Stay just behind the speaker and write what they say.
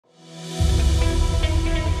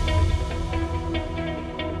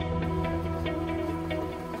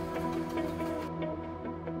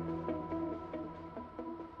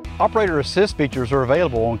Operator Assist features are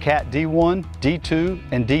available on Cat D1, D2,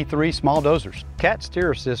 and D3 small dozers. Cat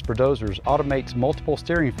Steer Assist for dozers automates multiple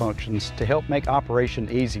steering functions to help make operation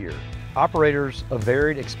easier. Operators of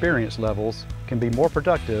varied experience levels can be more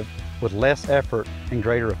productive with less effort and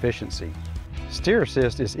greater efficiency. Steer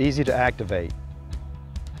Assist is easy to activate.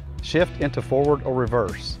 Shift into forward or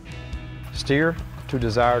reverse. Steer to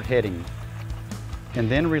desired heading. And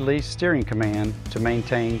then release steering command to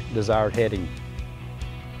maintain desired heading.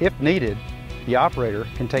 If needed, the operator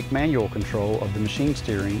can take manual control of the machine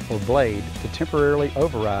steering or blade to temporarily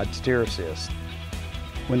override Steer Assist.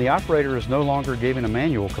 When the operator is no longer giving a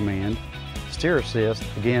manual command, Steer Assist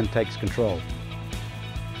again takes control.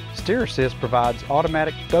 Steer Assist provides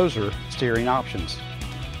automatic dozer steering options.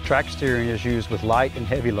 Track steering is used with light and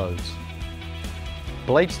heavy loads.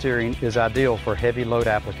 Blade steering is ideal for heavy load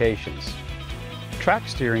applications. Track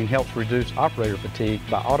steering helps reduce operator fatigue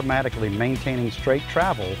by automatically maintaining straight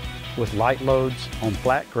travel with light loads on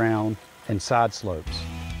flat ground and side slopes.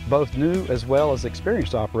 Both new as well as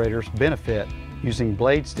experienced operators benefit using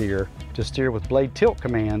blade steer to steer with blade tilt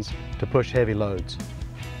commands to push heavy loads.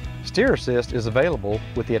 Steer Assist is available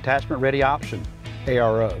with the Attachment Ready option,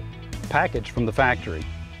 ARO, packaged from the factory.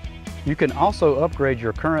 You can also upgrade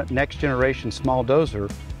your current next generation small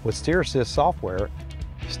dozer with Steer Assist software.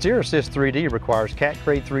 Steer Assist 3D requires CAT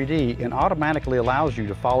Grade 3D and automatically allows you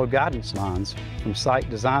to follow guidance lines from site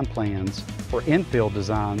design plans or infield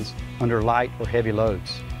designs under light or heavy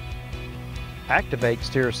loads. Activate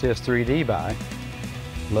Steer Assist 3D by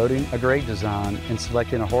loading a grade design and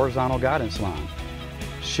selecting a horizontal guidance line.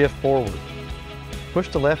 Shift forward. Push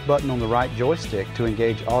the left button on the right joystick to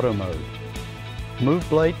engage auto mode. Move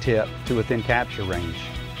blade tip to within capture range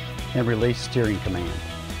and release steering command.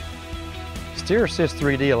 Steer Assist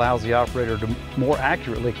 3D allows the operator to more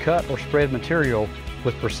accurately cut or spread material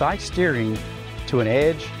with precise steering to an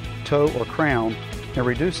edge, toe, or crown, and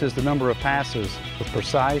reduces the number of passes with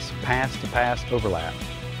precise pass-to-pass overlap.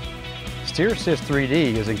 Steer Assist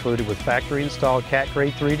 3D is included with factory-installed CAT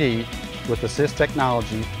Grade 3D with Assist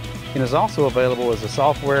technology and is also available as a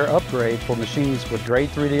software upgrade for machines with Grade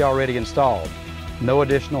 3D already installed. No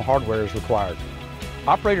additional hardware is required.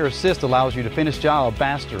 Operator Assist allows you to finish job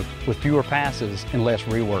faster with fewer passes and less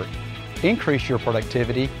rework. Increase your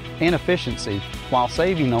productivity and efficiency while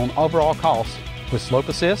saving on overall costs with Slope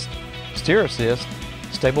Assist, Steer Assist,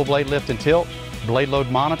 Stable Blade Lift and Tilt, Blade Load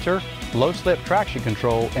Monitor, Low Slip Traction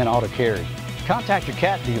Control, and Auto Carry. Contact your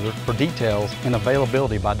CAT dealer for details and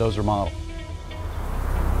availability by dozer model.